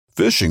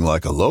Fishing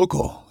like a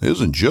local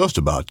isn't just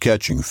about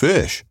catching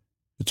fish.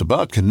 It's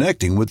about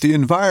connecting with the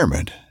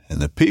environment and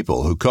the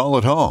people who call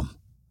it home.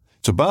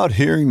 It's about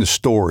hearing the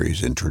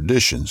stories and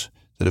traditions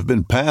that have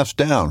been passed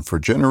down for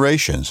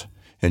generations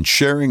and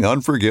sharing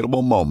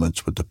unforgettable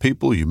moments with the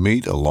people you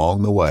meet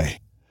along the way.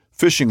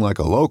 Fishing like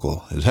a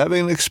local is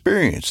having an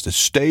experience that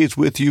stays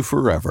with you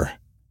forever.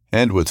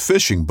 And with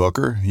Fishing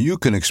Booker, you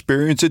can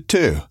experience it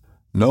too,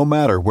 no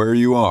matter where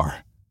you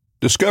are.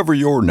 Discover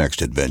your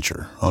next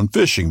adventure on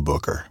Fishing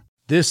Booker.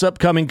 This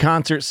upcoming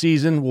concert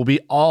season will be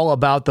all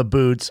about the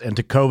boots, and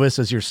Tecovas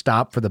is your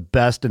stop for the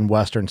best in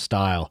Western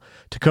style.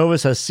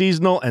 Tecovas has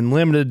seasonal and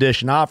limited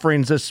edition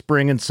offerings this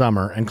spring and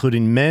summer,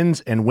 including men's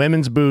and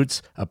women's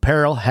boots,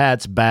 apparel,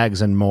 hats,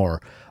 bags, and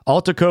more.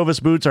 All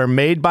Tecovas boots are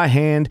made by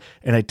hand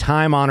in a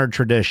time-honored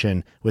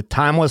tradition with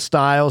timeless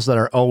styles that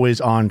are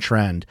always on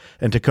trend.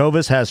 And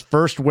Tecovas has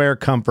first wear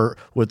comfort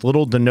with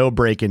little to no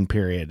break-in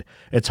period.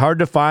 It's hard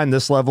to find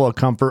this level of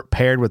comfort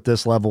paired with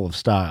this level of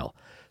style.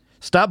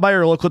 Stop by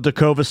your local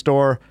Tecovas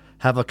store,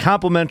 have a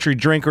complimentary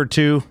drink or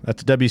two,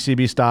 that's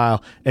WCB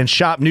style, and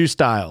shop new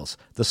styles.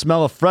 The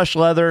smell of fresh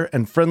leather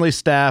and friendly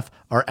staff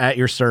are at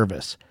your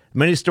service.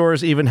 Many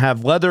stores even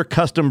have leather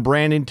custom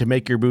branding to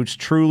make your boots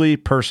truly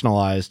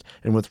personalized.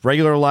 And with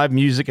regular live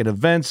music and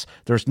events,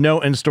 there's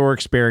no in-store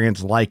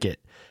experience like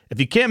it.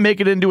 If you can't make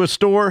it into a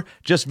store,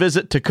 just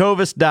visit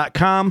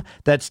tecovas.com.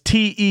 That's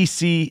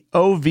TECOVAS.com.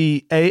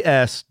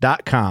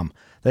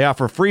 They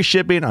offer free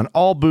shipping on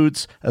all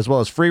boots, as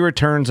well as free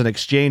returns and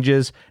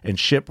exchanges, and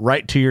ship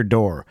right to your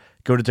door.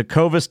 Go to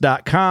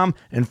tecovas.com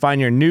and find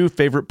your new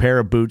favorite pair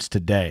of boots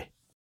today.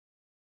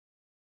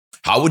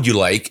 How would you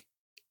like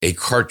a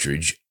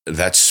cartridge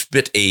that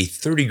spit a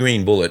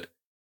 30-grain bullet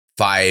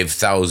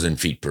 5,000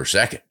 feet per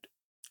second?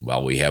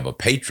 Well, we have a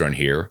patron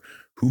here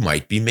who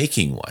might be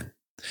making one.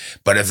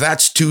 But if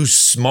that's too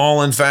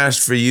small and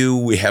fast for you,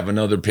 we have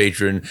another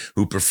patron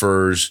who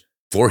prefers,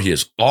 for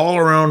his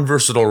all-around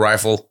versatile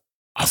rifle,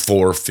 a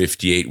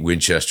 .458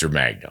 Winchester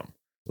Magnum.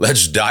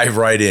 Let's dive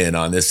right in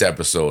on this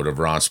episode of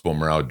Ron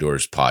Spomer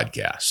Outdoors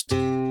Podcast.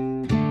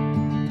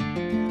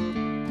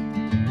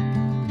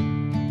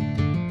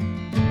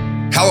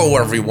 Hello,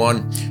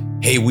 everyone.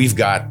 Hey, we've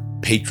got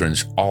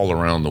patrons all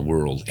around the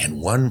world,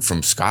 and one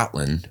from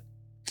Scotland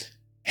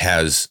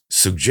has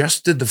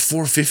suggested the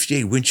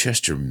 .458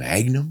 Winchester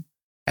Magnum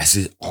as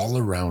his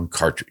all-around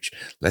cartridge.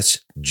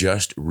 Let's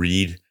just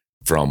read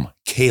from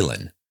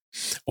Kaylin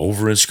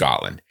over in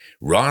Scotland.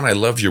 Ron, I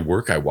love your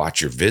work. I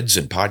watch your vids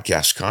and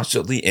podcasts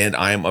constantly, and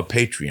I'm a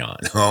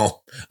Patreon.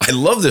 Oh, I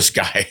love this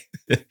guy.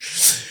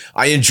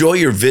 I enjoy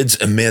your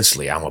vids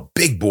immensely. I'm a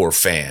big bore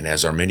fan,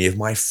 as are many of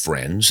my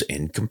friends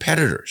and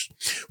competitors.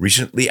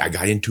 Recently, I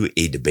got into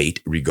a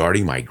debate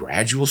regarding my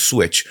gradual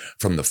switch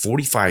from the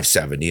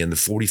 4570 and the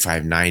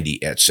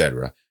 4590,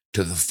 etc.,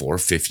 to the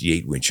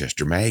 .458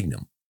 Winchester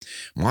Magnum.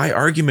 My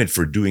argument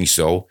for doing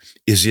so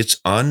is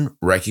its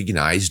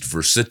unrecognized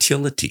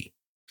versatility.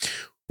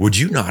 Would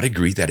you not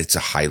agree that it's a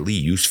highly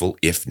useful,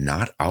 if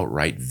not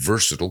outright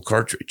versatile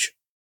cartridge?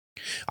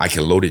 I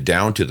can load it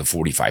down to the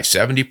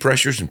 4570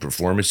 pressures, and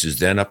performance is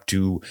then up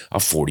to a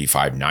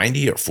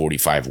 4590 or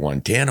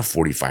 45110, a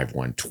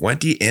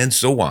 45120, and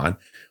so on,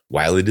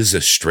 while it is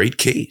a straight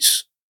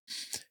case.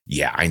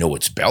 Yeah, I know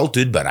it's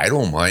belted, but I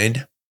don't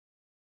mind.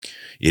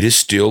 It is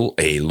still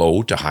a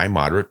low to high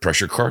moderate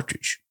pressure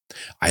cartridge.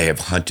 I have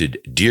hunted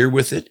deer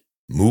with it,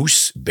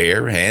 moose,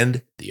 bear,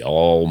 and the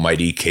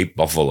almighty Cape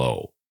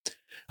buffalo.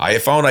 I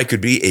have found I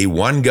could be a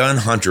one-gun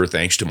hunter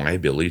thanks to my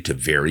ability to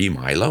vary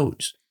my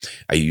loads.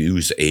 I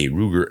use a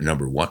Ruger No.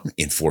 1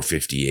 in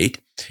 .458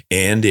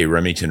 and a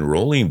Remington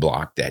rolling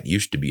block that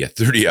used to be a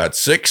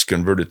 30-06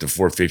 converted to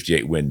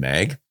 .458 Win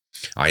Mag.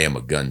 I am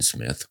a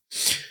gunsmith.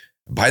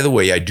 By the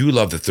way, I do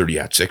love the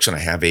 30-06, and I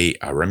have a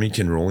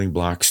Remington rolling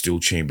block still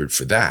chambered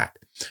for that.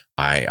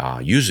 I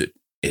use it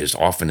as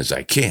often as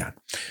I can.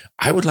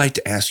 I would like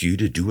to ask you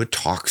to do a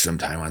talk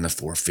sometime on the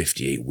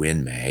 .458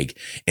 Win Mag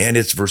and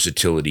its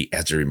versatility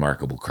as a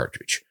remarkable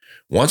cartridge.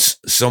 Once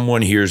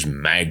someone hears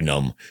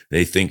Magnum,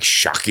 they think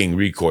shocking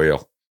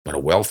recoil, but a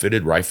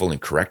well-fitted rifle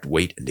and correct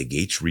weight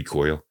negates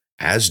recoil,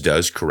 as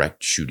does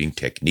correct shooting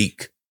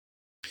technique.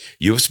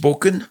 You have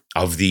spoken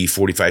of the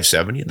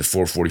 4570 and the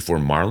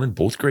 .444 Marlin,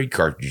 both great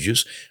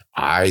cartridges.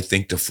 I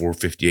think the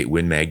 .458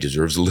 Win Mag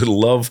deserves a little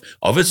love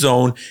of its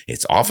own.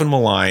 It's often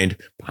maligned.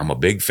 I'm a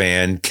big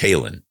fan.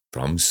 Kaylin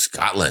from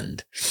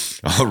Scotland.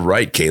 All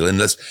right,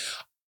 Kaylin,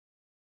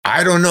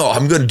 I don't know.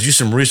 I'm going to do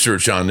some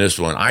research on this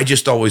one. I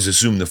just always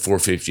assumed the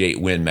 .458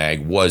 Win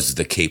Mag was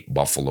the Cape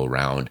Buffalo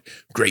round.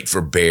 Great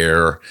for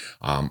bear.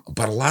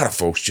 But a lot of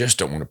folks just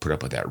don't want to put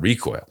up with that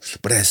recoil.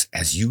 But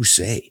as you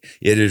say,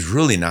 it is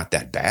really not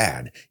that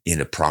bad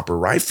in a proper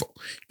rifle.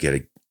 Get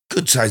a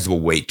good sizable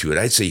weight to it.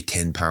 I'd say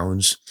 10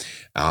 pounds.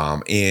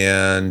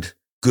 And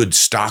good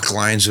stock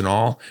lines and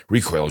all.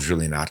 Recoil is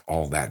really not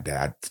all that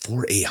bad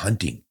for a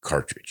hunting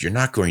cartridge. You're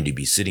not going to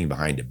be sitting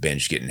behind a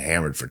bench getting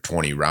hammered for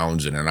 20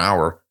 rounds in an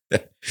hour.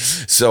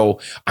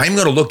 So I'm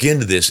going to look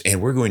into this, and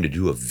we're going to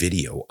do a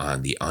video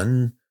on the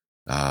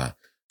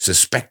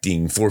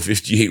suspecting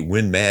 458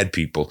 Win Mad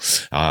people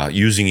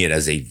using it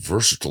as a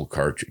versatile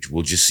cartridge.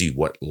 We'll just see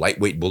what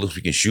lightweight bullets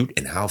we can shoot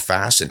and how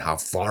fast and how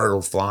far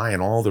it'll fly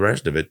and all the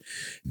rest of it.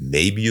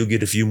 Maybe you'll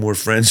get a few more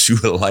friends who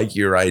will like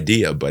your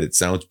idea, but it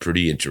sounds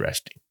pretty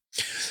interesting.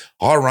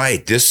 All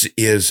right, this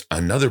is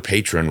another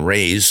patron,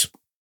 Ray's.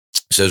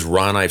 Says,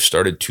 Ron, I've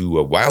started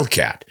to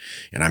Wildcat,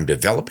 and I'm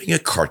developing a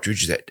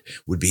cartridge that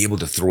would be able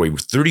to throw a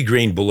 30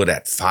 grain bullet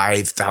at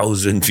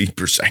 5,000 feet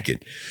per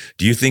second.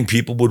 Do you think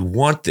people would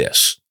want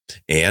this?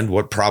 And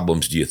what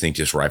problems do you think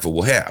this rifle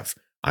will have?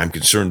 I'm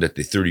concerned that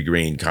the 30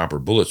 grain copper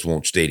bullets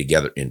won't stay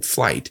together in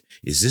flight.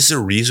 Is this a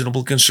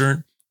reasonable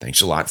concern?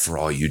 Thanks a lot for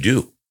all you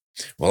do.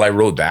 Well, I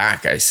wrote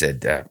back. I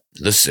said,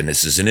 listen,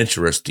 this is an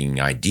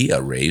interesting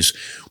idea, Rays,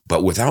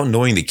 but without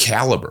knowing the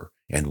caliber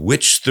and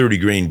which 30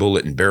 grain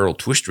bullet and barrel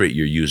twist rate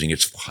you're using,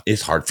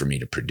 it's hard for me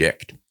to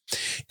predict.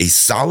 A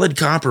solid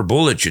copper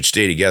bullet should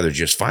stay together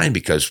just fine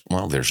because,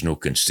 well, there's no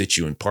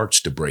constituent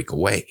parts to break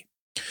away.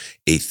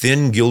 A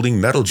thin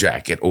gilding metal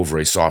jacket over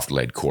a soft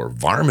lead core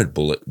varmint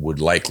bullet would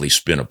likely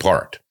spin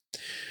apart.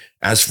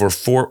 As for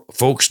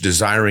folks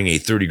desiring a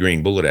 30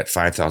 grain bullet at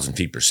 5,000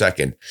 feet per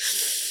second,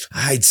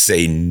 I'd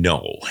say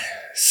no.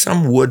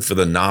 Some would for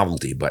the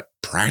novelty, but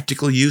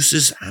practical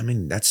uses,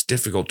 that's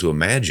difficult to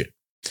imagine.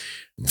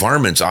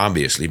 Varmints,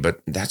 obviously,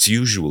 but that's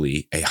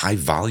usually a high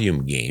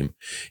volume game,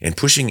 and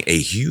pushing a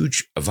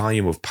huge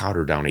volume of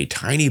powder down a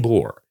tiny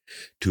bore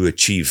to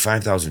achieve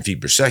 5,000 feet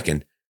per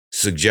second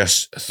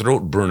suggests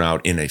throat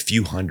burnout in a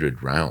few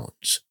hundred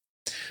rounds.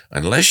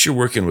 Unless you're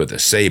working with a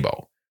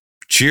sabot.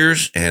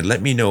 Cheers, and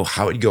let me know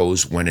how it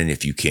goes when and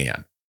if you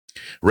can.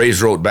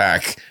 Ray's wrote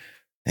back,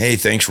 hey,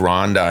 thanks,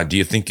 Ron. Do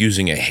you think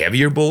using a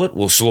heavier bullet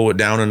will slow it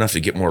down enough to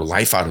get more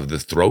life out of the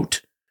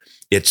throat?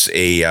 It's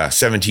a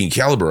 17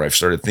 caliber. I've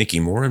started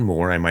thinking more and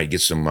more I might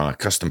get some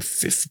custom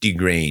 50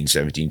 grain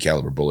 17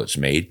 caliber bullets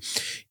made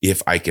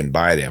if I can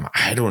buy them.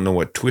 I don't know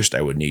what twist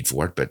I would need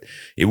for it, but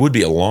it would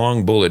be a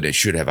long bullet. It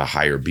should have a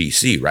higher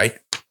BC, right?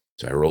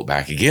 So I wrote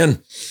back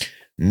again.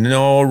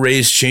 No,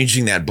 Ray's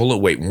changing that bullet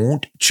weight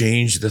won't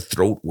change the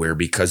throat wear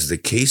because the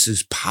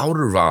case's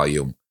powder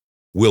volume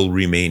will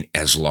remain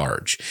as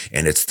large.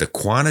 And it's the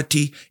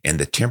quantity and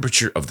the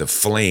temperature of the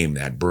flame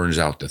that burns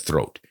out the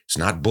throat. It's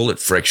not bullet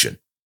friction.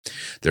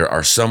 There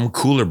are some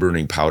cooler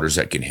burning powders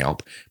that can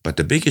help, but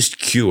the biggest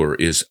cure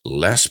is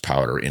less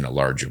powder in a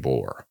larger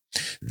bore.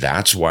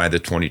 That's why the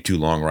 22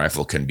 long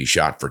rifle can be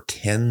shot for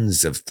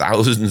tens of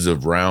thousands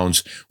of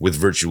rounds with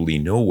virtually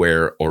no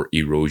wear or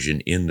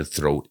erosion in the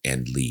throat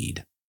and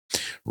lead.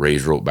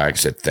 Ray's wrote back and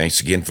said, thanks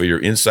again for your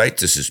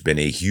insights. This has been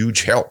a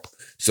huge help.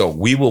 So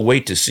we will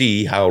wait to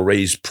see how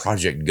Ray's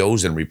project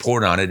goes and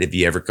report on it if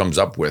he ever comes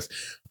up with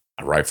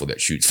a rifle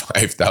that shoots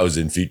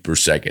 5,000 feet per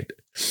second.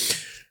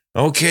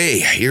 Okay,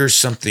 here's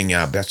something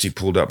Betsy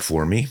pulled up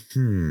for me.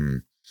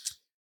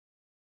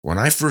 When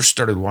I first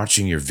started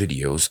watching your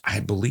videos,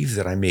 I believe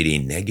that I made a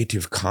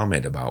negative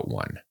comment about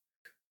one.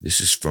 This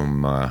is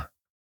from,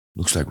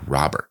 looks like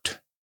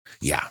Robert.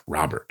 Yeah,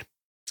 Robert.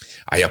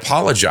 I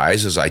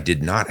apologize as I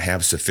did not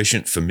have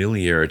sufficient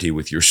familiarity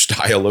with your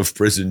style of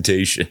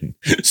presentation,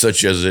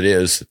 such as it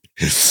is.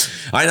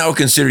 I now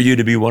consider you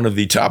to be one of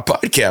the top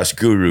podcast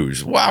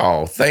gurus.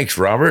 Wow, thanks,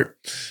 Robert.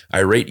 I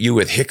rate you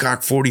with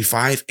Hickok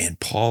 45 and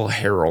Paul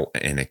Harrell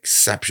an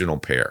exceptional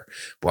pair.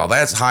 Well,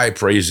 that's high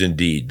praise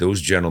indeed.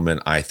 Those gentlemen,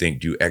 I think,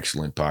 do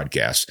excellent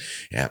podcasts.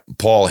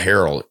 Paul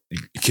Harrell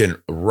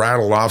can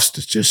rattle off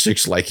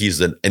statistics like he's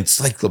an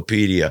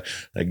encyclopedia.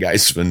 That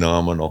guy's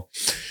phenomenal.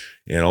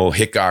 You know,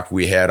 Hickok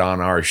we had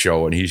on our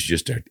show, and he's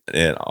just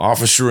an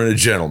officer and a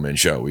gentleman,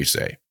 shall we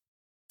say.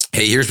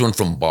 Hey, here's one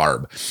from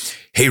Barb.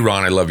 Hey,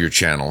 Ron, I love your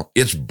channel.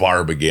 It's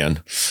Barb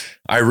again.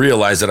 I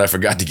realized that I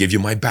forgot to give you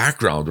my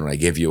background when I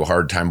gave you a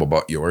hard time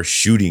about your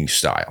shooting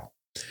style.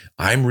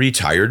 I'm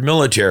retired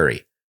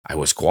military. I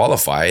was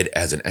qualified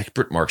as an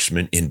expert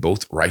marksman in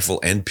both rifle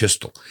and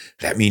pistol.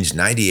 That means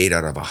 98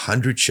 out of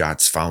 100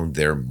 shots found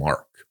their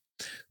mark.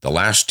 The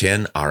last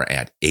 10 are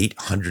at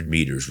 800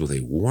 meters with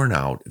a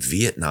worn-out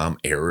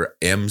Vietnam-era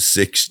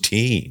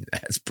M16.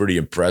 That's pretty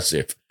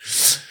impressive.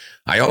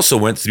 I also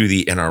went through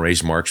the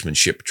NRA's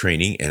marksmanship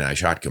training, and I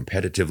shot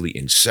competitively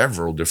in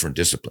several different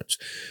disciplines.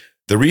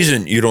 The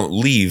reason you don't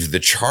leave the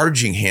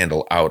charging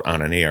handle out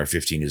on an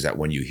AR-15 is that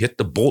when you hit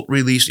the bolt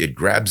release, it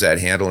grabs that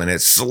handle and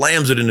it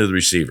slams it into the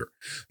receiver.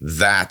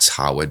 That's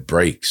how it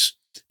breaks.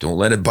 Don't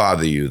let it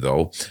bother you,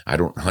 though. I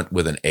don't hunt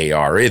with an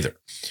AR either.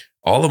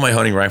 All of my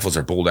hunting rifles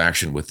are bolt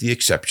action with the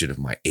exception of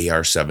my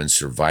AR-7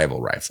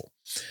 survival rifle.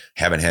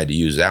 Haven't had to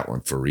use that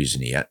one for a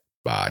reason yet.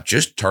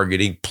 Just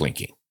targeting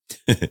plinking.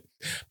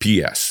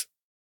 P.S.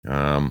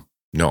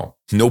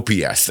 No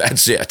P.S.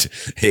 That's it.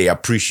 Hey, I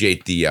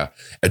appreciate the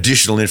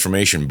additional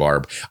information,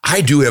 Barb.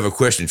 I do have a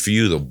question for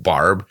you, though,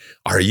 Barb.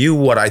 Are you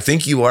what I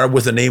think you are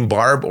with the name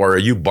Barb, or are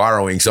you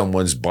borrowing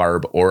someone's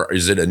Barb, or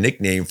is it a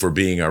nickname for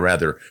being a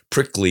rather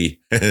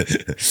prickly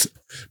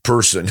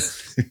person?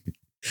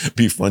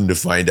 Be fun to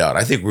find out.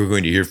 I think we're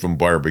going to hear from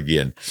Barb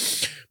again.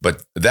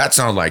 But that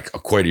sounds like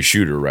quite a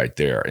shooter right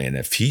there. And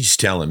if he's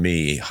telling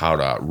me how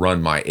to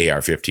run my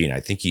AR-15, I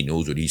think he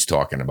knows what he's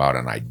talking about,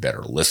 and I'd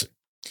better listen.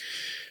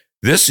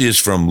 This is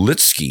from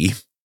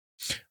Litsky.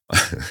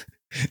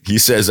 He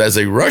says, as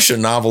a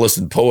Russian novelist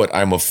and poet,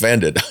 I'm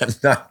offended. I'm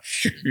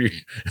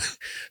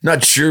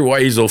not sure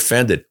why he's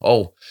offended.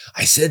 Oh,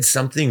 I said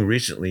something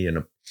recently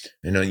in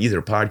either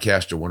a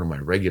podcast or one of my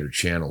regular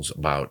channels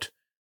about,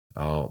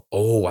 I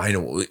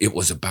know, it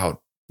was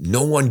about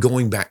no one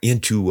going back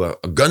into a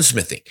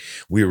gunsmithing.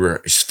 We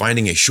were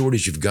finding a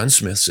shortage of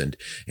gunsmiths, and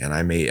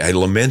I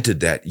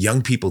lamented that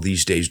young people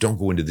these days don't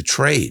go into the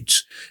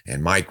trades.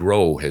 And Mike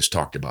Rowe has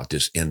talked about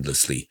this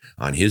endlessly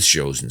on his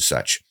shows and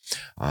such.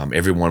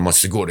 Everyone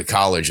wants to go to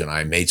college, and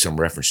I made some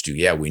reference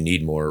to, we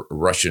need more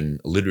Russian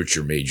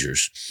literature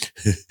majors.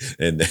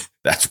 And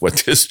that's what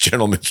this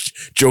gentleman's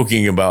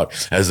joking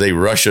about. As a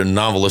Russian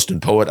novelist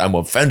and poet, I'm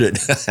offended.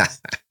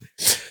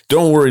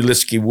 Don't worry,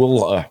 Litsky,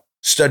 we'll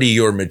study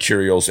your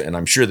materials, and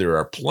I'm sure there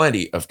are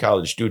plenty of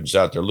college students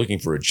out there looking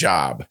for a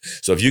job.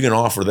 So if you can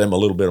offer them a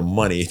little bit of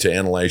money to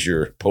analyze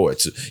your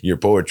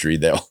poetry,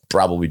 they'll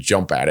probably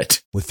jump at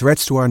it. With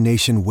threats to our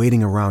nation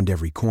waiting around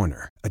every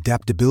corner,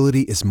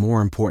 adaptability is more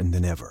important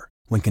than ever.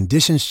 When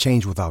conditions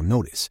change without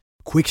notice,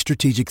 quick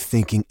strategic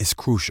thinking is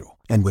crucial.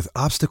 And with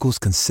obstacles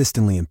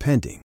consistently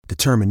impending,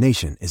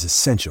 determination is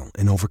essential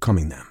in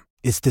overcoming them.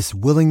 It's this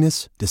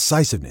willingness,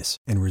 decisiveness,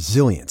 and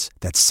resilience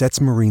that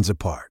sets Marines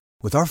apart.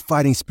 With our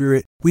fighting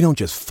spirit, we don't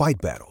just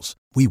fight battles,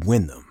 we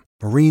win them.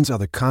 Marines are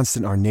the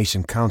constant our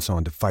nation counts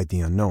on to fight the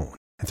unknown.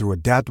 And through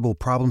adaptable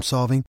problem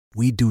solving,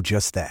 we do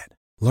just that.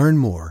 Learn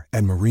more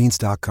at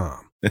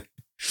marines.com.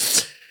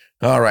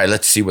 All right,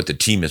 let's see what the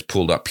team has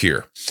pulled up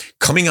here.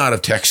 Coming out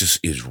of Texas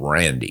is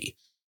Randy.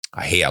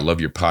 Hey, I love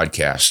your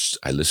podcasts.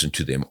 I listen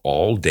to them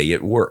all day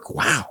at work.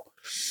 Wow.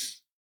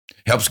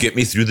 Helps get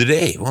me through the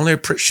day. Well, I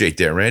appreciate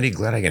that, Randy.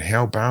 Glad I can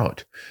help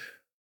out.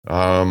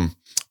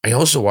 I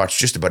also watch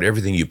just about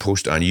everything you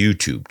post on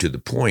YouTube, to the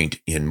point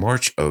in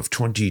March of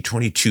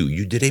 2022,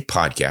 you did a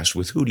podcast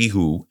with Hootie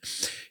Who,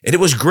 and it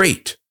was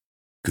great.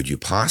 Could you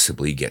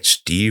possibly get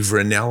Steve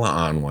Ranella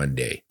on one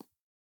day?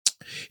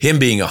 Him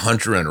being a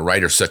hunter and a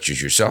writer such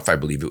as yourself, I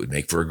believe it would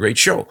make for a great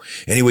show.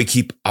 Anyway,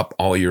 keep up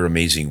all your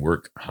amazing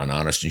work. Hunt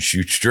honest and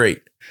shoot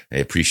straight. I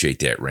appreciate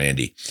that,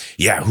 Randy.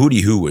 Yeah,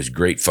 Hootie Who was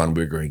great fun.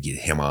 We're going to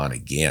get him on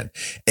again.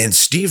 And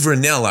Steve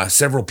Ranella,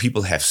 several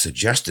people have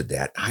suggested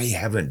that. I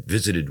haven't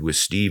visited with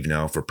Steve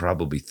now for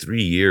probably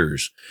 3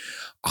 years.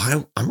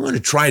 I'm going to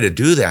try to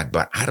do that,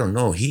 but I don't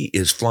know. He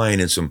is flying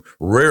in some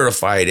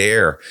rarefied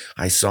air.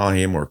 I saw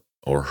him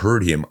or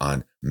heard him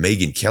on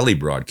Megyn Kelly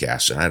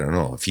broadcasts, and I don't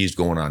know if he's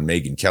going on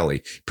Megyn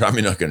Kelly.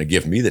 Probably not going to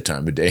give me the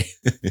time of day.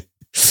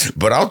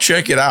 But I'll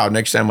check it out.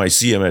 Next time I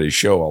see him at his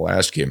show, I'll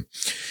ask him.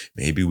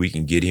 Maybe we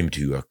can get him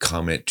to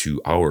comment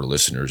to our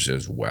listeners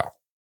as well.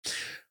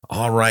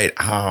 All right.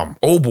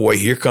 Oh boy,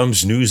 here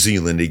comes New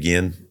Zealand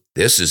again.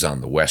 This is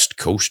on the west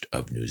coast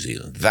of New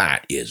Zealand.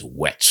 That is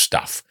wet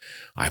stuff.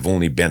 I've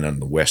only been on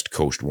the west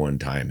coast one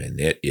time, and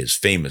it is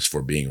famous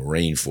for being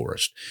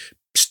rainforest.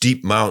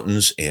 Steep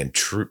mountains and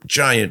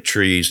giant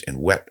trees and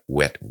wet,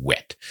 wet,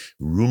 wet.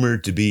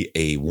 Rumored to be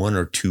a 1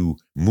 or 2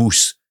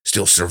 moose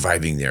still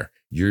surviving there.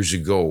 Years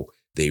ago,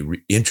 they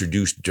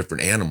introduced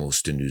different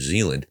animals to New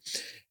Zealand.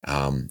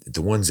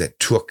 The ones that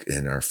took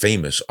and are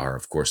famous are,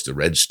 of course, the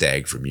red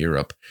stag from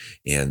Europe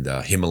and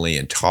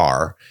Himalayan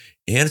tahr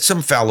and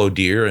some fallow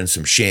deer and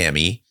some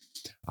chamois.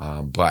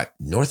 But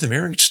North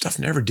American stuff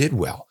never did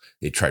well.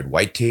 They tried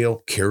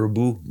whitetail,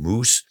 caribou,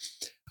 moose,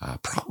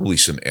 probably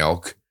some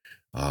elk.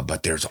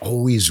 But there's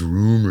always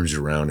rumors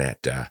around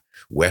that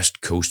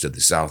west coast of the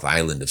South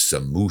Island of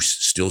some moose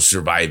still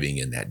surviving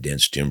in that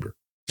dense timber.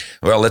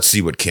 Well, let's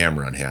see what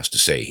Cameron has to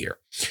say here.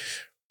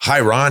 Hi,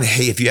 Ron.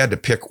 Hey, if you had to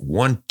pick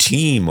one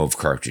team of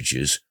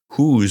cartridges,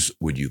 whose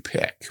would you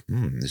pick?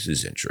 This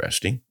is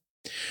interesting.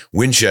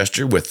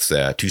 Winchester with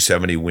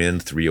 270 win,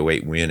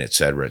 308 win,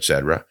 etc.,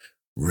 etc.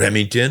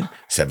 Remington,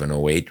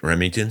 708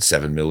 Remington,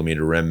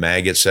 7mm Rem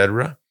mag,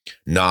 etc.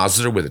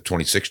 Nosler with a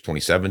 26,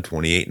 27,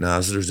 28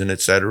 Noslers and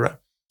etc.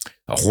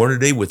 A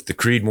Hornady with the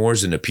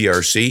Creedmoors and the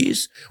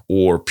PRCs,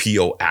 or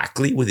P.O.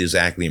 Ackley with his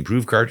Ackley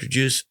improved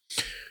cartridges.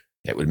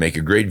 That would make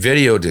a great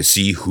video to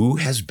see who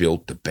has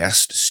built the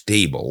best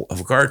stable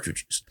of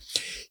cartridges.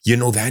 You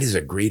know, that is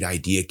a great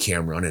idea,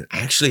 Cameron. And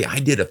actually, I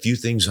did a few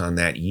things on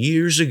that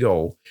years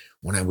ago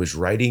when I was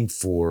writing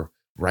for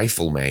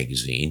Rifle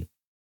Magazine.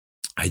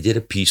 I did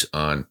a piece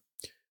on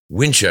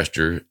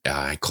Winchester.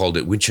 I called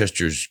it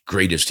Winchester's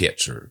Greatest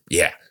Hits, or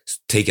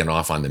taking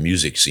off on the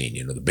music scene,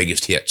 you know, the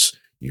biggest hits,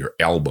 your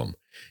album.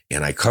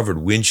 And I covered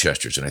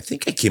Winchesters, and I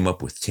think I came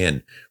up with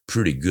 10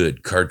 pretty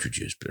good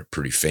cartridges, but they're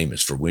pretty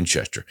famous for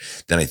Winchester.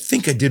 Then I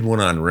think I did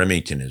one on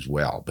Remington as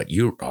well, but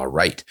you're all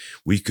right.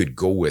 We could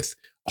go with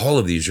all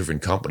of these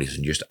different companies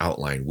and just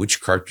outline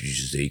which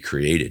cartridges they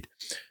created.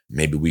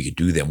 Maybe we could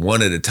do them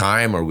one at a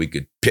time, or we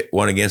could pit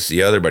one against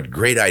the other, but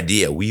great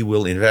idea. We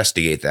will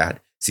investigate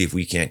that, see if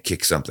we can't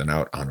kick something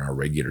out on our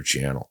regular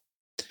channel.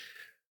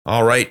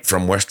 All right,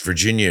 from West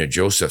Virginia,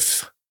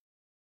 Joseph.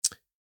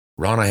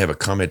 Ron, I have a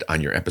comment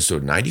on your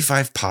episode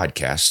 95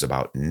 podcast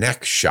about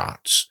neck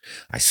shots.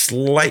 I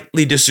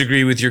slightly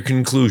disagree with your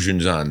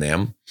conclusions on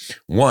them.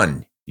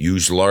 1,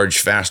 use large,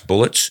 fast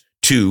bullets.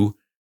 2,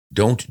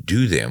 don't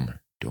do them.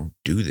 Don't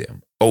do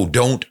them. Oh,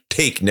 don't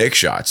take neck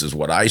shots is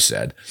what I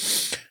said.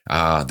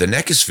 The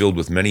neck is filled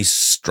with many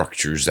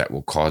structures that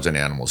will cause an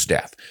animal's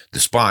death.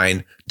 The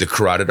spine, the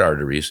carotid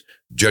arteries,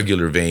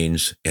 jugular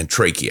veins, and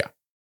trachea.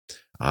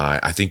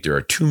 I think there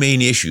are 2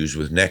 main issues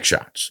with neck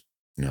shots.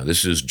 Now,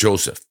 this is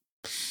Joseph,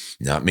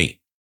 not me.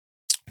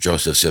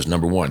 Joseph says,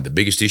 number 1, the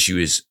biggest issue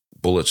is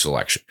bullet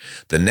selection.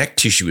 The neck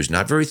tissue is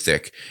not very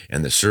thick,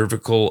 and the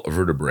cervical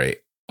vertebrae,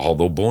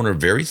 although bone, are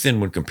very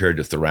thin when compared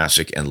to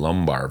thoracic and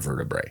lumbar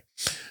vertebrae.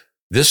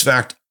 This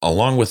fact,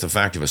 along with the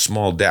fact of a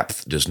small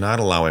depth, does not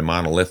allow a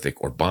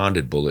monolithic or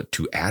bonded bullet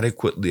to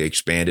adequately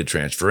expand and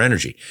transfer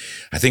energy.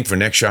 I think for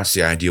neck shots,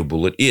 the ideal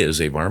bullet is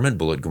a varmint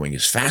bullet going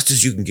as fast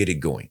as you can get it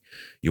going.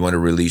 You want to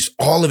release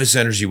all of its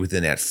energy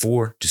within that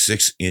 4 to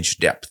 6 inch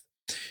depth.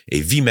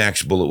 A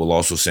VMAX bullet will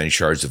also send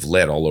shards of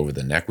lead all over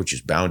the neck, which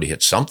is bound to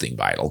hit something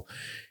vital.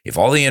 If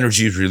all the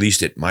energy is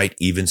released, it might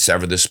even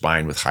sever the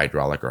spine with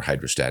hydraulic or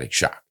hydrostatic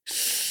shock.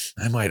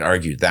 I might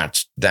argue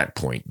that's that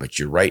point, but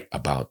you're right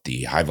about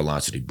the high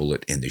velocity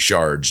bullet and the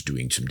shards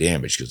doing some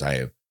damage, because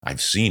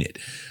I've seen it.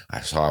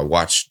 I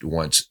watched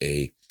once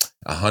a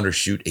hunter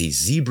shoot a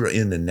zebra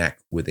in the neck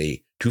with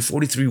a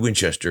 .243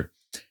 Winchester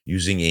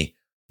using it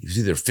was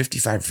either a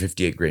 55 or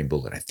 58 grain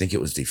bullet. I think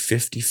it was the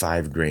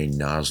 55 grain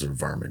Nosler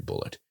varmint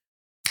bullet.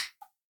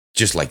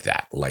 Just like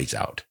that, lights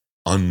out.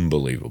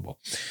 Unbelievable.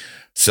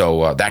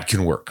 So that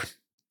can work.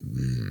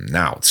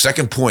 Now,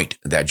 second point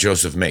that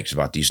Joseph makes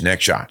about these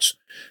neck shots.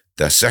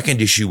 The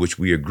second issue, which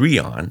we agree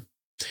on,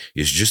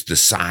 is just the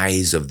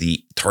size of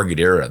the target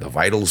area. The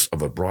vitals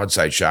of a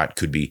broadside shot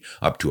could be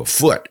up to a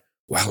foot,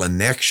 while a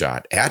neck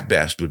shot, at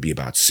best, would be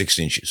about 6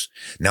 inches.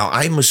 Now,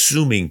 I'm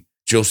assuming,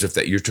 Joseph,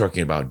 that you're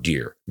talking about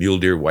deer, mule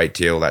deer,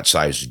 whitetail, that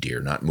size of deer,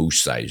 not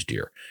moose-sized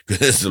deer, because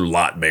there's a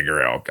lot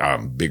bigger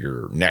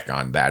bigger neck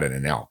on that than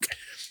an elk.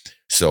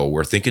 So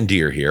we're thinking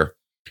deer here,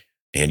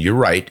 and you're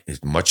right, it's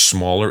a much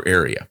smaller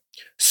area.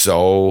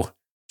 So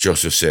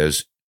Joseph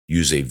says,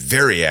 use a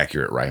very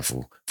accurate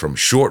rifle from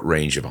short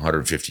range of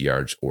 150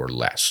 yards or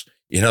less.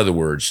 In other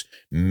words,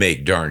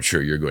 make darn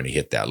sure you're going to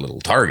hit that little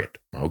target.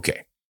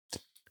 Okay.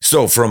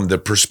 So from the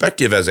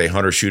perspective as a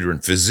hunter, shooter,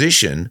 and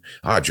physician,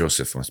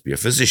 Joseph must be a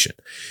physician,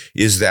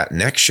 is that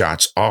neck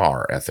shots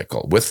are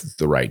ethical with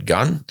the right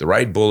gun, the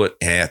right bullet,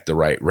 at the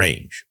right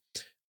range.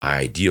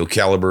 Ideal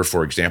caliber,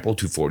 for example,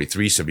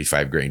 .243,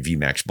 75 grain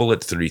VMAX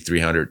bullet,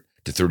 3,300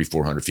 to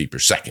 3,400 feet per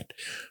second.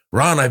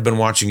 Ron, I've been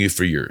watching you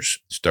for years.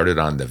 Started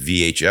on the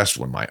VHS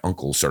when my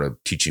uncle started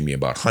teaching me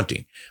about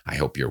hunting. I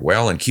hope you're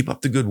well and keep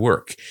up the good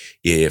work.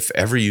 If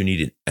ever you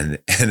need an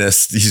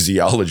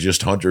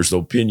anesthesiologist hunter's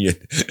opinion,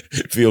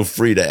 feel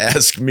free to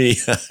ask me.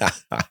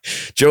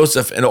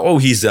 Joseph, and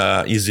he's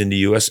in the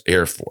U.S.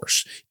 Air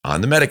Force on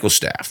the medical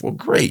staff. Well,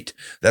 great.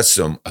 That's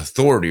some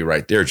authority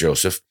right there,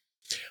 Joseph.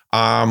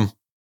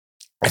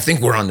 I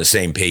think we're on the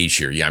same page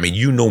here. Yeah, I mean,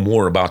 you know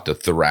more about the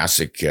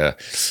thoracic, the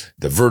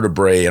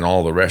vertebrae, and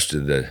all the rest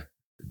of the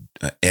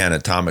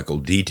anatomical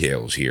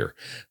details here.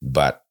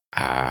 But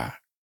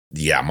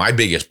my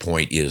biggest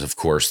point is, of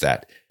course,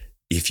 that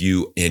if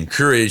you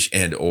encourage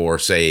and or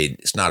say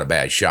it's not a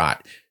bad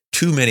shot,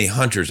 too many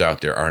hunters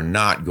out there are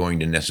not going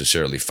to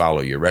necessarily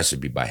follow your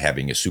recipe by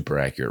having a super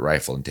accurate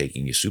rifle and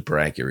taking a super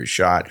accurate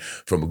shot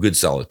from a good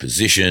solid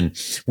position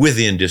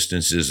within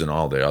distances and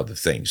all the other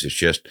things. It's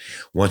just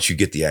once you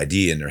get the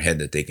idea in their head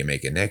that they can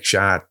make a neck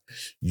shot,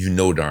 you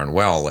know darn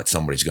well that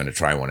somebody's going to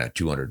try one at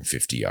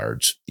 250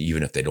 yards,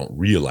 even if they don't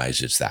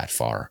realize it's that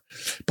far.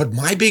 But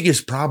my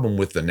biggest problem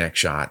with the neck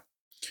shot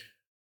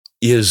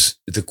is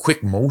the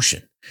quick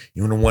motion.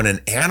 You know, when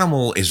an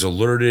animal is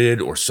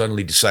alerted or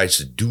suddenly decides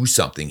to do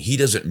something, he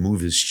doesn't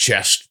move his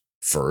chest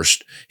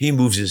first. He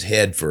moves his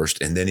head first,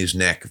 and then his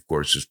neck, of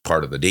course, is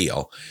part of the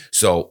deal.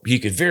 So he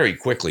could very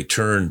quickly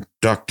turn,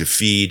 duck to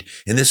feed.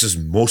 And this is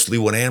mostly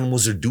what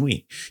animals are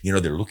doing. You know,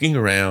 they're looking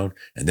around,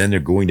 and then they're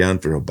going down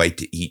for a bite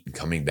to eat and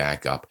coming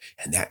back up.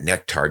 And that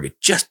neck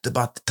target, just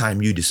about the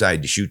time you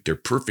decide to shoot their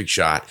perfect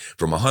shot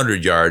from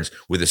 100 yards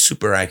with a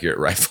super accurate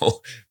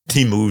rifle,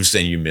 he moves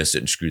and you miss it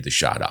and screw the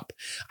shot up.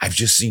 I've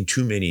just seen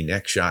too many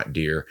neck shot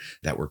deer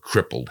that were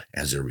crippled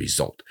as a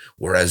result.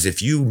 Whereas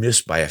if you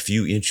miss by a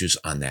few inches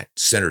on that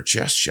center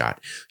chest shot,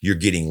 you're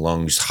getting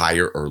lungs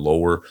higher or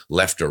lower,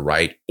 left or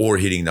right, or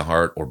hitting the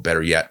heart, or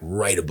better yet,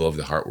 right above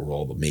the heart where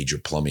all the major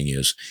plumbing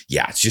is.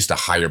 Yeah, it's just a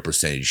higher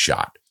percentage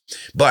shot.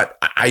 But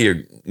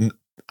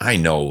I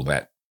know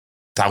that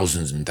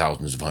thousands and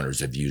thousands of hunters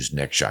have used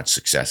neck shots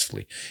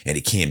successfully, and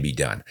it can be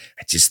done.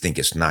 I just think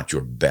it's not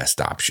your best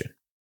option.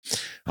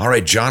 All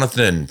right,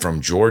 Jonathan from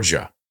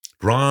Georgia.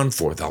 Ron,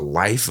 for the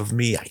life of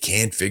me, I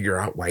can't figure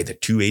out why the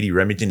 .280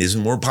 Remington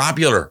isn't more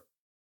popular.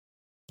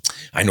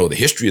 I know the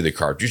history of the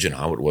cartridge and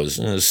how it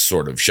was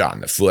sort of shot in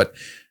the foot,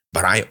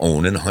 But I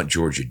own and hunt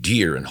Georgia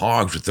deer and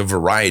hogs with a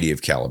variety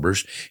of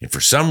calibers, and for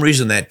some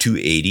reason that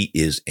 280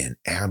 is an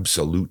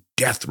absolute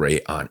death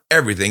ray on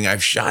everything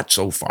I've shot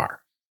so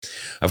far.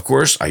 Of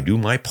course, I do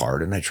my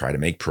part and I try to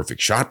make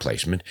perfect shot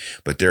placement,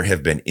 but there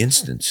have been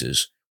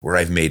instances where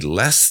I've made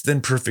less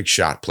than perfect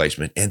shot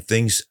placement and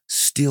things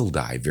still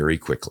die very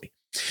quickly.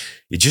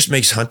 It just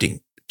makes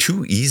hunting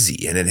too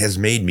easy, and it has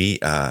made me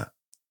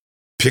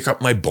pick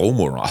up my bow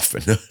more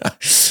often.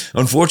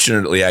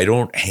 Unfortunately, I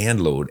don't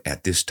hand load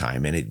at this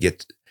time, and it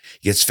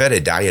gets fed a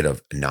diet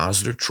of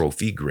Nosler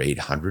Trophy grade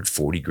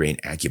 140 grain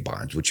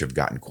AccuBonds, which have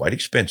gotten quite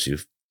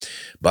expensive.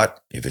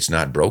 But if it's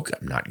not broke,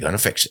 I'm not going to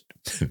fix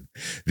it.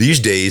 These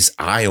days,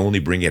 I only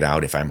bring it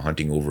out if I'm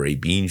hunting over a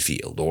bean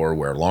field or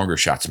where longer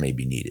shots may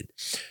be needed.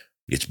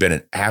 It's been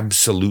an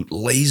absolute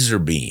laser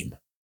beam.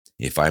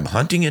 If I'm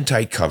hunting in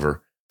tight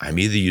cover, I'm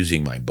either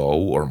using my bow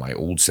or my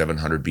old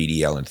 700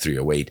 BDL and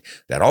 308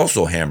 that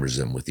also hammers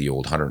them with the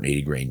old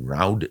 180 grain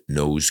round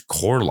nose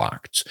core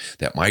locks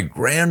that my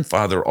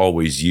grandfather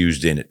always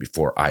used in it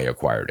before I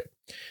acquired it.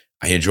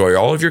 I enjoy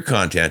all of your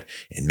content,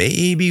 and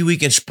maybe we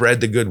can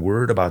spread the good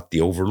word about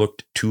the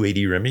overlooked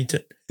 280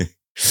 Remington.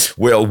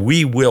 Well,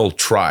 we will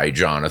try,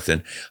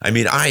 Jonathan. I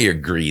mean, I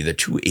agree. The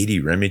 280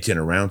 Remington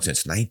around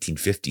since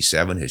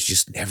 1957 has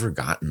just never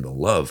gotten the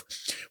love.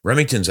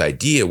 Remington's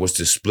idea was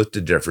to split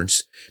the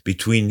difference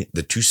between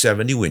the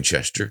 270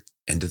 Winchester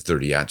and the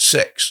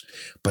 30-06.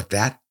 But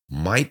that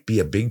might be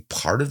a big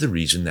part of the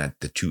reason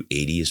that the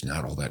 280 is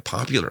not all that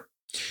popular,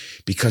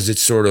 because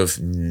it's sort of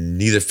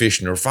neither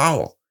fish nor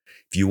fowl.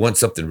 If you want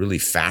something really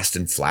fast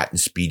and flat and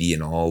speedy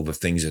and all the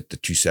things that the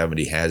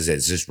 270 has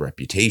as this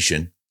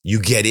reputation, you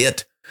get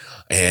it.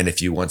 And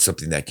if you want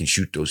something that can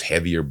shoot those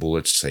heavier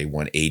bullets, say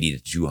 180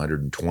 to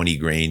 220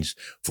 grains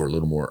for a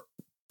little more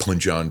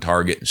punch on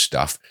target and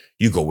stuff,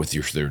 you go with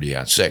your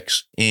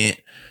 30-06.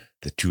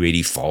 The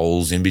 280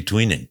 falls in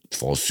between and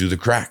falls through the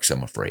cracks,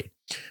 I'm afraid.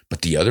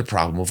 But the other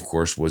problem, of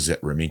course, was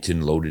that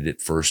Remington loaded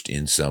it first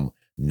in some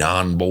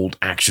non-bolt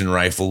action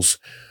rifles,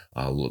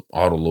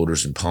 auto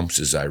loaders and pumps,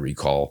 as I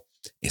recall.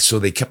 And so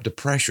they kept the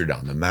pressure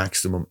down. The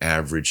maximum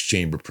average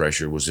chamber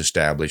pressure was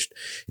established,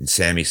 and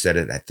Sammy said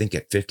it, I think,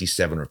 at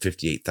 57 or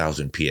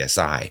 58,000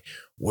 PSI,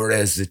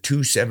 whereas the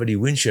 270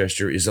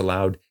 Winchester is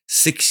allowed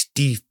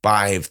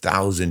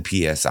 65,000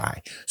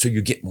 PSI. So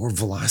you get more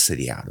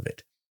velocity out of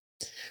it.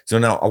 So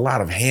now a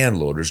lot of hand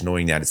loaders,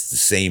 knowing that it's the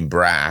same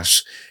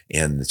brass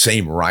and the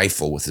same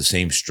rifle with the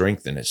same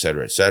strength and et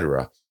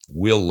cetera,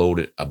 will load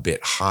it a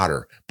bit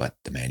hotter, but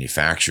the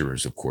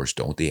manufacturers, of course,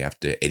 don't. They have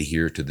to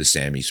adhere to the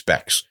SAMI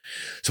specs.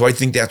 So I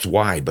think that's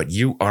why, but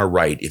you are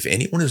right. If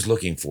anyone is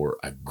looking for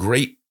a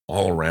great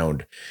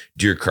all-around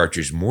deer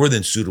cartridge, more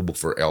than suitable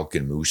for elk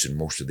and moose and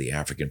most of the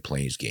African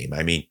plains game,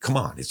 I mean, come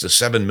on, it's a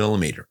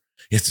 7mm.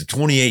 It's a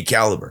 28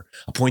 caliber,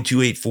 a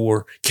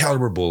 .284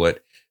 caliber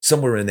bullet,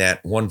 somewhere in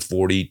that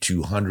 140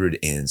 to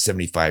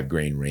 175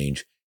 grain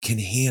range, can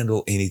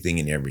handle anything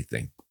and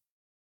everything.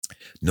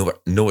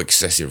 No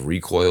excessive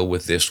recoil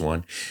with this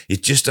one.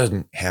 It just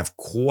doesn't have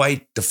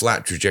quite the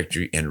flat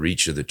trajectory and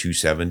reach of the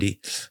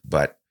 270,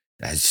 but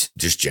as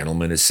this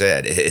gentleman has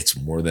said, it's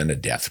more than a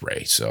death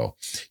ray, so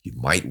you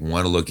might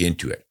want to look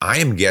into it. I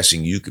am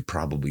guessing you could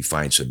probably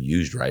find some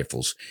used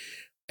rifles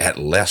at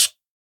less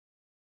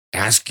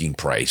asking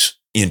price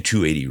in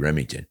 280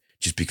 Remington,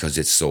 just because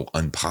it's so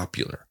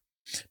unpopular.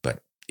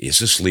 But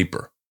it's a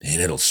sleeper,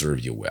 and it'll serve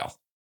you well.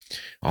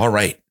 All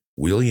right,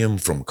 William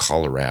from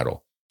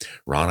Colorado.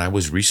 Ron, I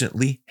was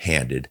recently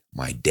handed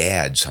my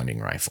dad's hunting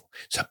rifle.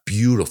 It's a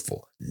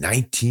beautiful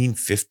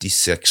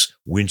 1956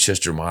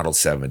 Winchester Model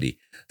 70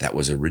 that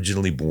was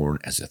originally born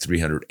as a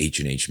 300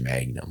 H&H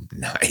Magnum.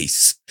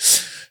 Nice.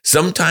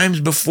 Sometimes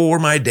before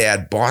my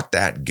dad bought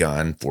that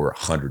gun for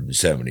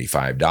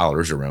 $175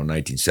 around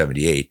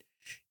 1978,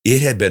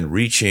 it had been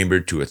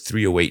rechambered to a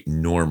 308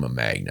 Norma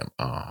Magnum.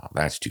 Ah,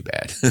 that's too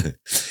bad. It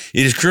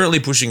is currently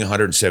pushing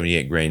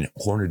 178 grain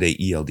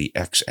Hornady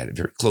ELD-X at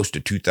very close to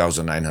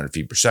 2,900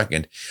 feet per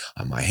second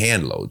on my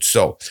hand load.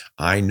 So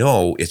I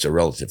know it's a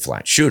relative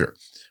flat shooter.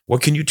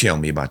 What can you tell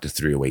me about the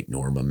 308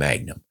 Norma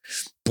Magnum?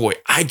 Boy,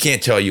 I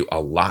can't tell you a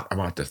lot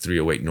about the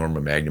 308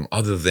 Norma Magnum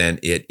other than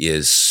it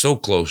is so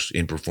close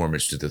in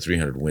performance to the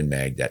 300 Win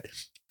Mag that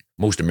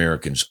most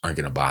Americans aren't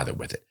going to bother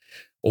with it.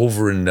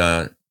 Over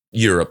in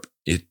Europe,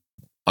 it's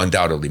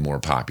undoubtedly more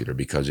popular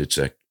because it's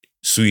a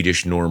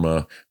Swedish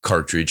Norma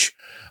cartridge,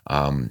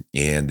 and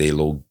they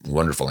load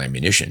wonderful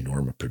ammunition.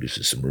 Norma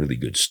produces some really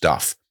good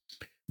stuff,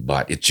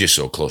 but it's just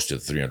so close to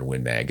the 300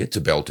 Win Mag. It's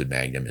a belted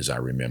Magnum, as I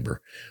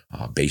remember,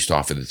 based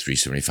off of the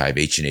 375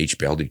 H&H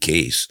belted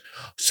case.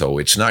 So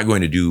it's not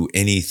going to do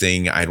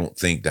anything, I don't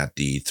think, that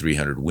the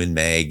 300 Win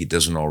Mag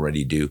doesn't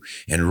already do.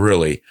 And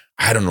really,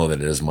 I don't know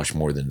that it does much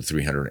more than the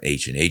 300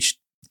 H&H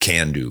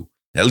can do,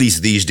 at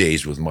least these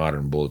days with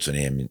modern bullets and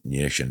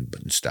ammunition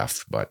and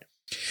stuff. But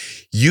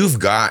you've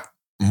got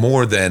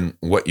more than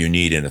what you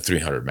need in a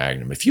 300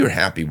 Magnum. If you're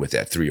happy with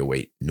that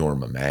 308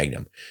 Norma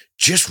Magnum,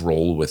 just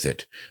roll with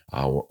it.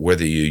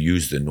 Whether you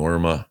use the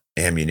Norma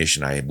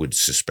ammunition, I would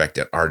suspect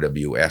that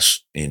RWS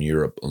in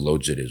Europe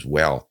loads it as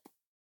well.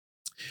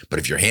 But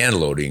if you're hand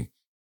loading,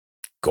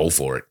 go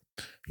for it.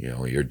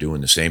 You're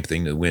doing the same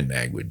thing the Win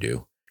Mag would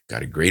do.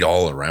 Got a great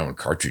all-around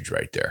cartridge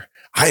right there.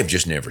 I have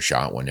just never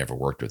shot one, never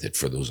worked with it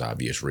for those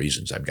obvious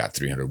reasons. I've got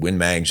 300 Win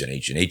Mags and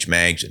H&H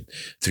mags and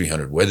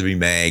 300 Weatherby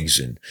mags,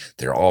 and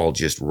they're all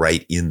just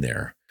right in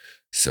there.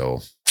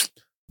 So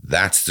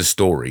that's the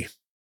story.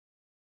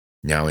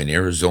 Now in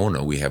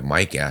Arizona, we have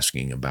Mike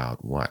asking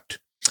about what?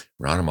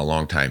 Ron, I'm a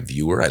longtime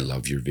viewer. I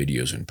love your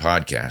videos and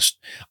podcasts.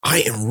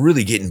 I am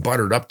really getting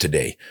buttered up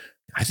today.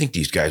 I think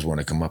these guys want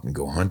to come up and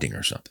go hunting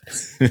or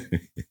something.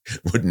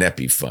 Wouldn't that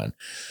be fun?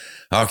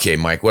 Okay,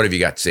 Mike, what have you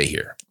got to say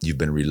here? You've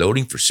been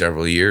reloading for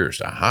several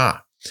years.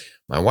 Aha.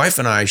 My wife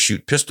and I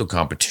shoot pistol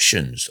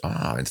competitions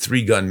and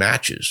 3-gun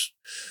matches.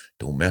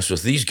 Don't mess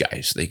with these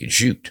guys. They can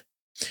shoot.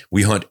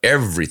 We hunt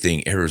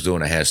everything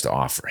Arizona has to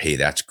offer. Hey,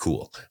 that's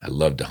cool. I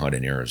love to hunt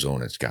in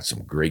Arizona. It's got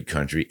some great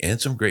country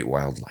and some great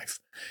wildlife.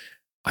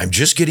 I'm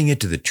just getting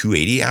into the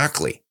 280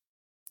 Ackley.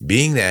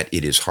 Being that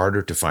it is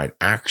harder to find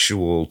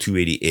actual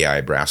 280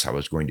 AI brass, I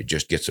was going to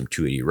just get some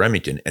 280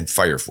 Remington and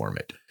fire form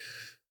it.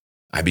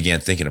 I began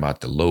thinking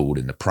about the load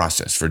and the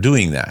process for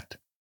doing that.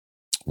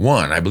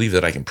 One, I believe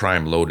that I can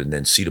prime, load, and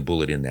then seat a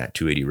bullet in that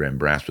 280 Rem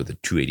brass with a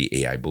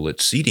 280 AI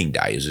bullet seating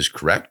die. Is this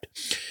correct?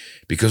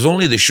 Because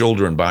only the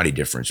shoulder and body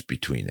difference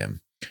between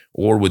them.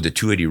 Or would the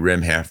 280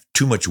 Rem have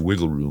too much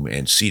wiggle room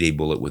and seat a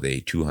bullet with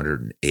a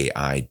 200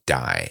 AI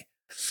die?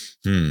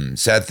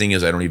 Sad thing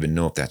is I don't even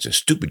know if that's a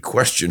stupid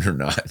question or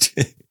not.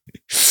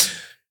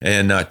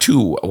 And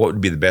 2, what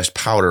would be the best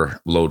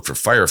powder load for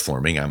fire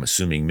forming? I'm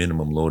assuming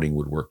minimum loading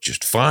would work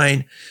just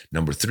fine.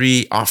 Number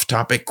 3,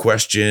 off-topic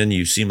question.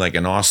 You seem like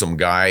an awesome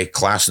guy.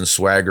 Class and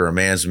swagger, a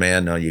man's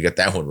man. No, you got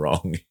that one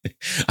wrong.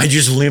 I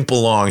just limp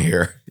along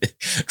here.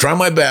 Try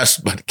my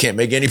best, but can't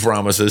make any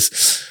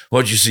promises.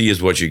 What you see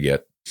is what you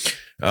get.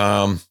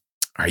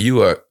 Are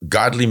you a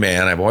godly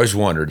man? I've always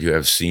wondered. You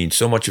have seen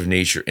so much of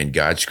nature and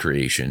God's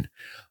creation.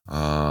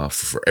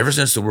 Ever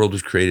since the world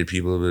was created,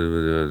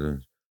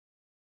 people...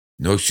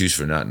 No excuse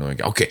for not knowing.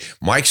 Okay,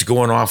 Mike's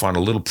going off on a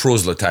little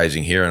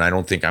proselytizing here, and I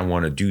don't think I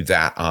want to do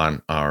that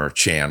on our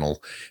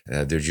channel.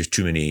 There's just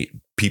too many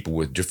people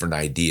with different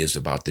ideas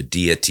about the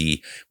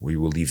deity. We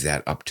will leave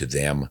that up to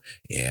them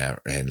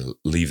and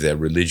leave their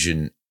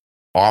religion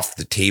off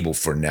the table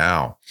for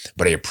now.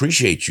 But I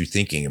appreciate you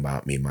thinking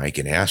about me, Mike,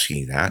 and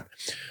asking that.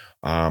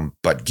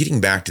 But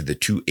getting back to the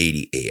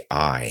 280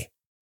 AI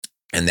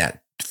and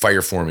that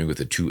fire forming with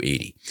the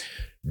 280.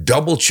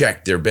 Double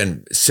check. There have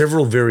been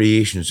several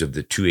variations of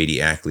the 280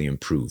 Ackley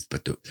improved,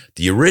 but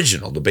the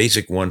original, the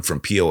basic one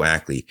from P.O.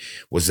 Ackley,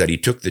 was that he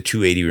took the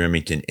 280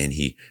 Remington and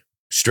he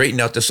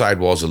straightened out the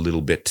sidewalls a little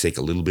bit, take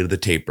a little bit of the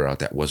taper out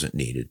that wasn't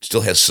needed.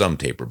 Still has some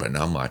taper, but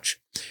not much.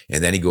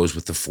 And then he goes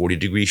with the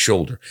 40-degree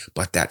shoulder.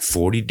 But that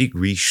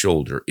 40-degree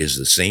shoulder is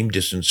the same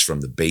distance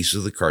from the base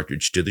of the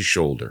cartridge to the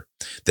shoulder,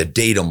 the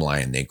datum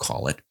line they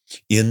call it,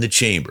 in the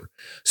chamber.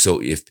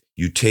 So if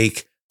you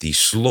take the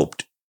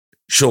sloped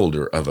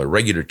shoulder of a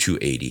regular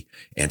 280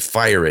 and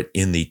fire it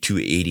in the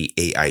 280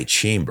 AI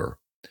chamber,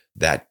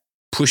 that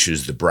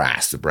pushes the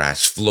brass. The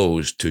brass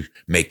flows to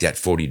make that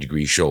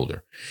 40-degree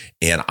shoulder.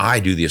 And I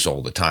do this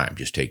all the time.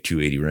 Just take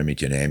 280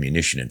 Remington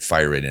ammunition and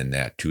fire it in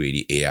that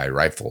 280 AI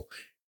rifle.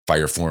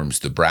 Fire forms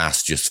the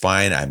brass just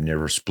fine. I've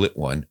never split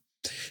one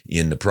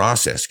in the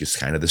process. It's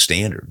kind of the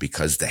standard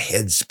because the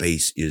head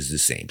space is the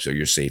same. So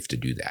you're safe to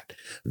do that.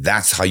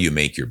 That's how you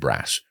make your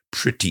brass.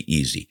 Pretty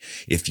easy.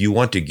 If you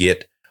want to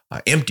get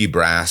empty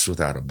brass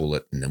without a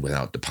bullet and then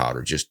without the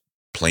powder, just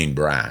plain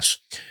brass,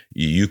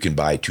 you can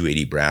buy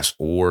 280 brass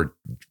or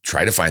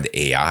try to find the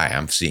AI.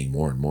 I'm seeing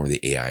more and more of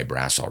the AI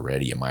brass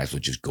already. You might as well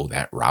just go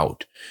that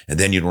route. And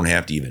then you don't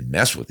have to even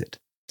mess with it.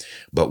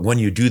 But when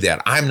you do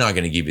that, I'm not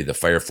going to give you the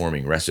fire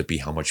forming recipe,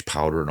 how much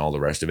powder and all the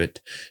rest of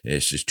it.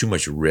 It's just too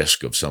much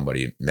risk of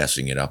somebody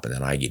messing it up and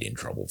then I get in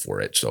trouble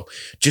for it. So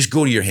just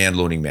go to your hand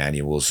loading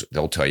manuals.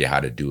 They'll tell you how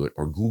to do it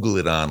or Google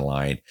it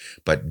online.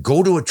 But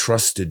go to a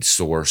trusted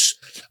source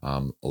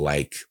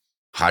like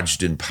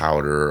Hodgdon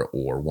Powder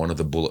or one of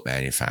the bullet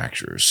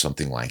manufacturers,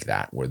 something like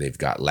that, where they've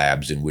got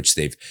labs in which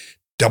they've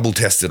double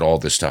tested all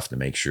this stuff to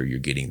make sure you're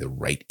getting the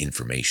right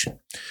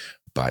information.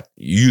 But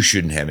you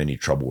shouldn't have any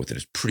trouble with it.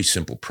 It's a pretty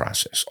simple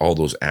process. All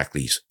those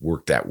Ackleys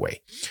work that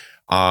way.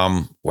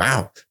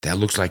 Wow, that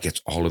looks like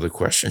it's all of the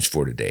questions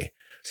for today.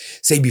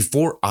 Say,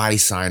 before I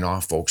sign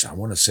off, folks, I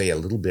want to say a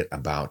little bit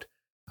about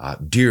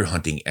deer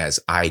hunting as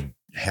I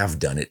have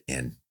done it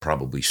and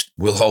probably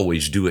will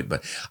always do it.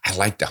 But I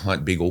like to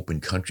hunt big open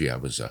country. I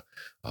was a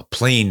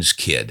plains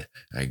kid.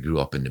 I grew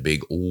up in the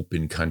big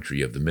open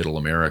country of the middle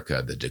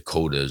America, the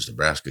Dakotas,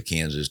 Nebraska,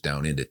 Kansas,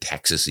 down into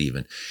Texas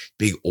even,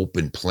 big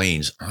open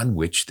plains on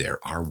which there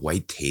are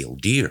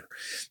white-tailed deer.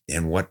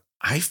 And what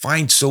I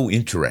find so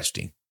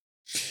interesting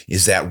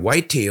is that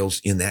whitetails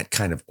in that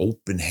kind of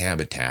open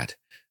habitat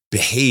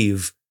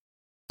behave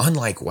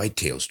unlike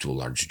whitetails to a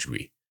large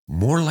degree,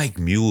 more like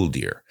mule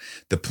deer.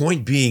 The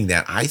point being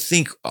that I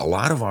think a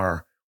lot of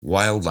our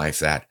wildlife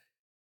that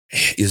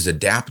is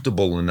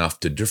adaptable enough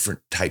to different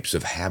types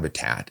of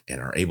habitat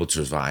and are able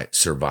to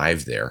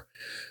survive there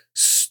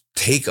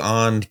take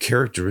on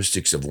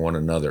characteristics of one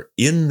another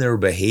in their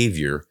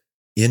behavior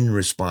in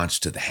response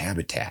to the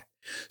habitat.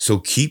 So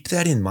keep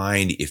that in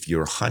mind if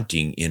you're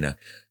hunting in a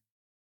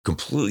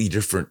completely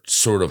different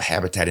sort of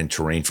habitat and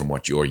terrain from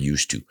what you're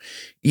used to.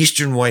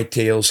 Eastern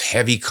whitetails,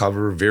 heavy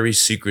cover, very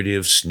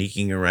secretive,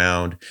 sneaking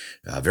around,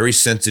 very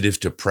sensitive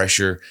to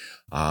pressure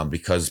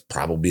because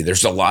probably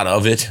there's a lot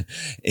of it,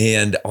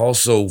 and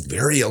also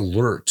very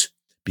alert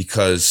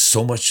because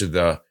so much of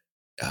the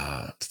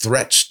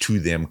threats to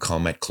them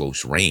come at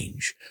close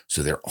range.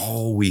 So they're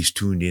always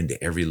tuned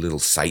into every little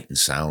sight and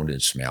sound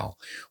and smell.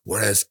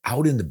 Whereas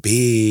out in the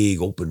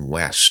big open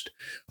West,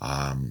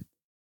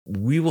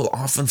 we will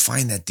often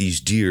find that these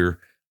deer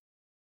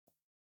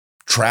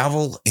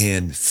travel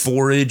and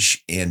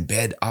forage and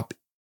bed up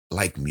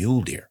like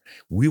mule deer.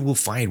 We will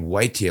find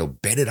whitetail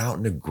bedded out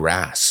in the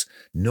grass,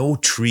 no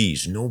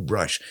trees, no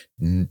brush,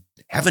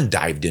 haven't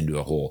dived into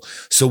a hole.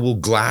 So we'll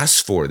glass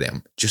for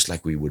them just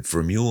like we would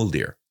for mule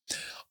deer.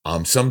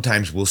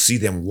 Sometimes we'll see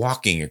them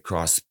walking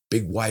across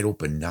big, wide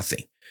open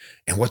nothing.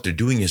 And what they're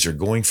doing is they're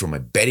going from a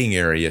bedding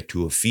area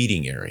to a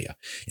feeding area.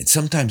 And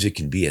sometimes it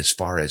can be as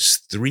far as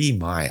 3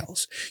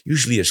 miles,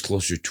 usually it's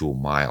closer to a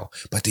mile,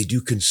 but they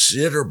do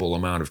considerable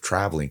amount of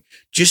traveling,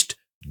 just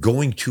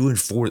going to and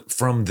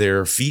from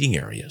their feeding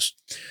areas.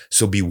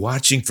 So be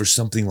watching for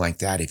something like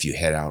that if you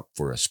head out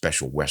for a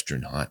special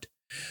Western hunt.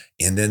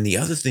 And then the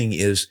other thing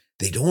is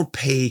they don't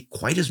pay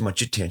quite as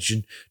much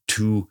attention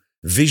to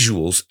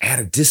visuals at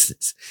a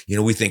distance.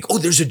 We think, oh,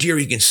 there's a deer.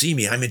 He can see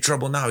me. I'm in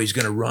trouble now. He's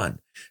going to run.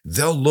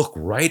 They'll look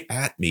right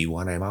at me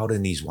when I'm out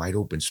in these wide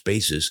open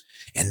spaces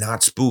and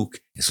not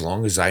spook as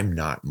long as I'm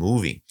not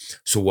moving.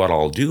 So what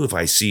I'll do if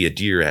I see a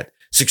deer at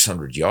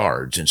 600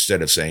 yards,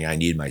 instead of saying I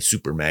need my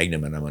super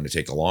magnum and I'm going to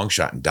take a long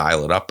shot and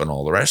dial it up and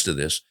all the rest of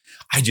this,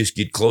 I just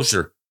get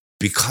closer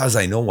because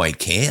I know I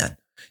can.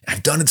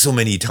 I've done it so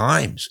many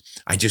times.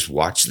 I just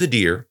watch the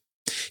deer.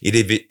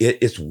 If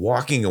it's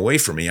walking away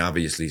from me,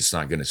 obviously it's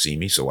not going to see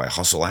me, so I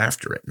hustle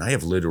after it. And I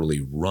have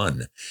literally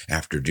run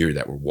after deer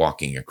that were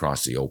walking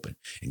across the open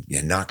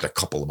and knocked a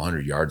couple of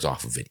 100 yards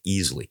off of it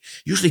easily.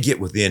 Usually get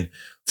within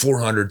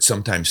 400,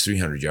 sometimes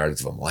 300 yards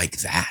of them like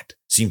that.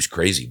 Seems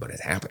crazy, but it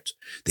happens.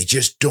 They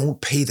just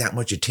don't pay that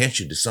much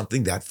attention to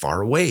something that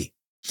far away.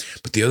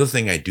 But the other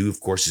thing I do,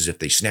 of course, is if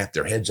they snap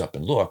their heads up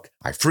and look,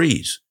 I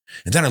freeze.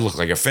 And then I look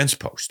like a fence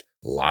post.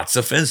 Lots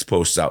of fence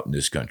posts out in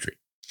this country.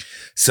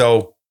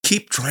 So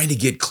keep trying to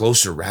get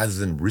closer rather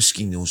than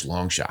risking those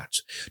long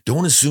shots.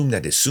 Don't assume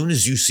that as soon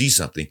as you see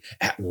something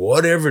at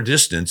whatever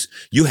distance,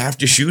 you have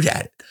to shoot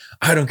at it.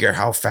 I don't care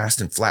how fast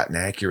and flat and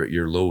accurate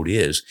your load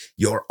is.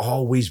 You're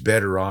always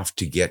better off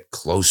to get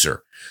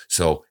closer.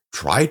 So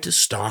try to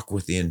stalk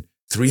within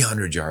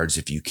 300 yards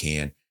if you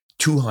can,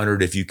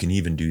 200 if you can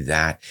even do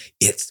that.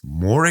 It's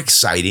more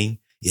exciting.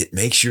 It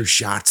makes your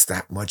shots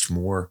that much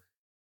more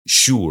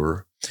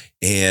sure.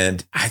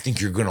 And I think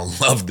you're going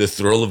to love the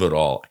thrill of it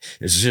all.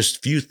 There's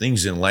just few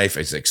things in life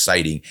as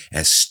exciting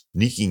as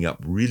sneaking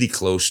up really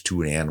close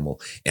to an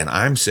animal. And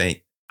I'm saying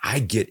I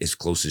get as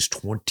close as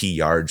 20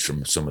 yards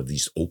from some of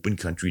these open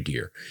country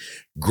deer.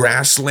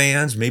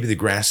 Grasslands, maybe the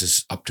grass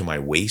is up to my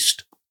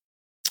waist,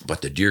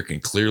 but the deer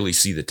can clearly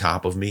see the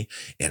top of me,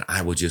 and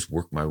I will just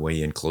work my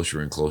way in closer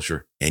and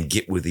closer and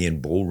get within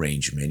bow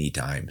range many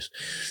times.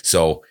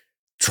 So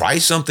try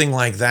something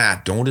like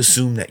that. Don't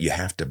assume that you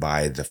have to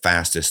buy the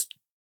fastest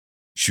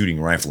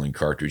shooting rifle and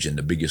cartridge and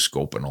the biggest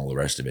scope and all the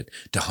rest of it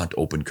to hunt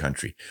open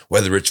country,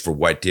 whether it's for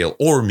whitetail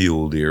or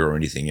mule deer or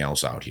anything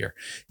else out here.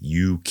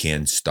 You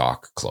can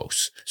stalk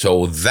close.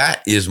 So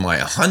that is my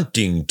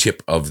hunting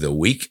tip of the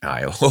week.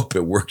 I hope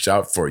it works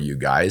out for you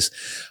guys.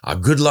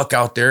 Good luck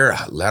out there.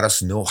 Let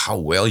us know how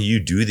well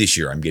you do this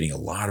year. I'm getting a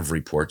lot of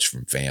reports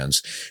from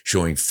fans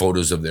showing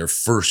photos of their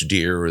first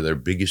deer or their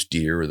biggest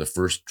deer or the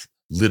first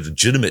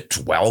legitimate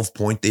 12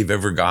 point they've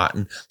ever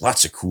gotten.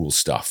 Lots of cool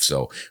stuff.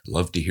 So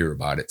love to hear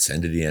about it.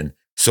 Send it in.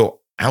 So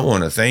I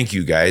want to thank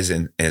you guys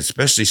and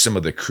especially some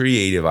of the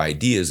creative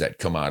ideas that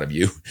come out of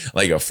you,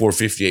 like a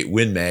 458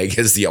 Win Mag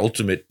as the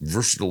ultimate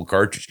versatile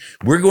cartridge.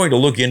 We're going to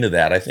look into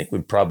that. I think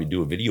we'd probably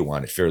do a video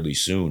on it fairly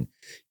soon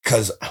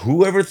because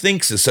whoever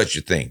thinks of such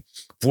a thing,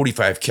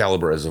 45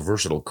 caliber as a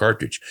versatile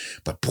cartridge.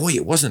 But boy,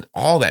 it wasn't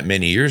all that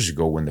many years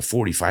ago when the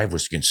 45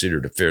 was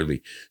considered a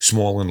fairly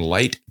small and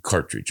light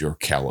cartridge or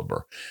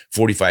caliber.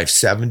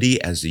 45-70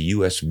 as the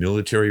U.S.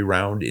 military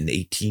round in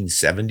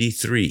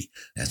 1873.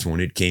 That's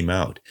when it came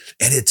out.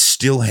 And it's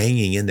still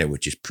hanging in there,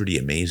 which is pretty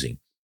amazing.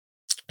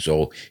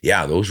 So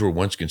yeah, those were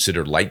once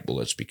considered light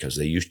bullets because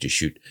they used to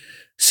shoot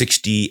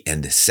 60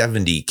 and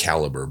 70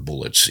 caliber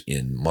bullets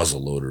in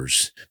muzzle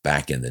loaders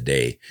back in the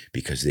day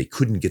because they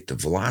couldn't get the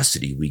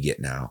velocity we get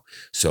now.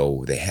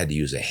 So they had to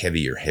use a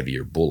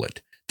heavier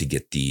bullet to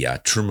get the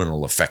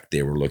terminal effect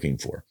they were looking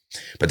for.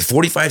 But the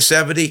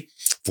 45-70,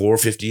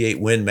 458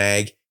 Win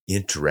Mag,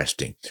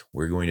 interesting.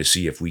 We're going to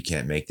see if we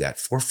can't make that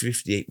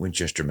 458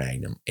 Winchester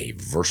Magnum a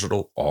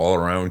versatile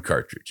all-around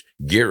cartridge.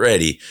 Get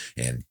ready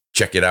and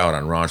check it out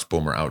on Ron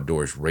Spomer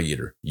Outdoors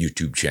regular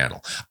YouTube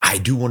channel. I I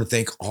do want to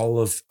thank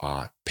all of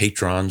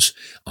patrons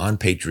on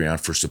Patreon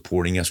for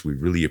supporting us. We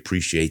really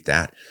appreciate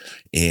that.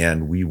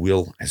 And we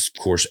will, of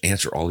course,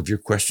 answer all of your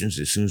questions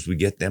as soon as we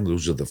get them.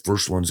 Those are the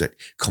first ones that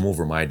come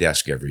over my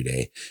desk every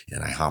day,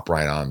 and I hop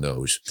right on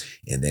those.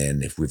 And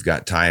then if we've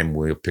got time,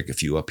 we'll pick a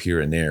few up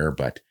here and there,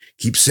 but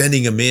keep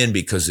sending them in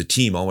because the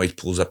team always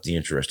pulls up the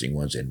interesting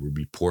ones, and we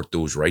report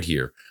those right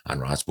here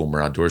on Ron's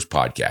Boomer Outdoors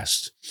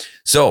podcasts.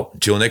 So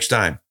until next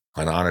time,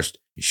 hunt honest,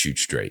 you shoot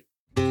straight.